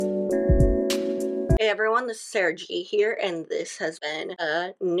Hey everyone, this is Sara G here, and this has been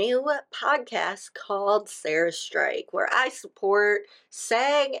a new podcast called Sarah's Strike, where I support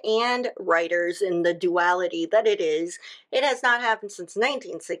SAG and writers in the duality that it is. It has not happened since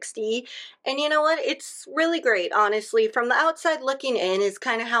 1960, and you know what? It's really great, honestly. From the outside looking in is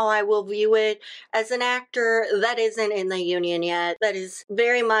kind of how I will view it as an actor that isn't in the union yet, that is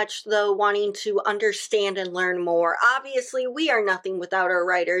very much, though, wanting to understand and learn more. Obviously, we are nothing without our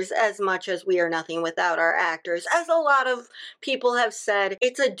writers as much as we are nothing without our actors. As a lot of people have said,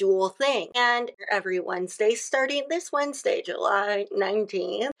 it's a dual thing. And every Wednesday, starting this Wednesday, July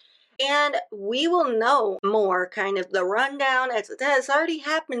 19th, and we will know more, kind of the rundown, as it has already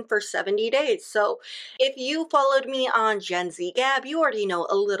happened for 70 days. So if you followed me on GenZGab, you already know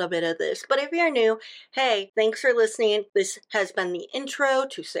a little bit of this. But if you're new, hey, thanks for listening. This has been the intro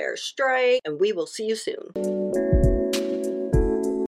to Sarah's Strike, and we will see you soon.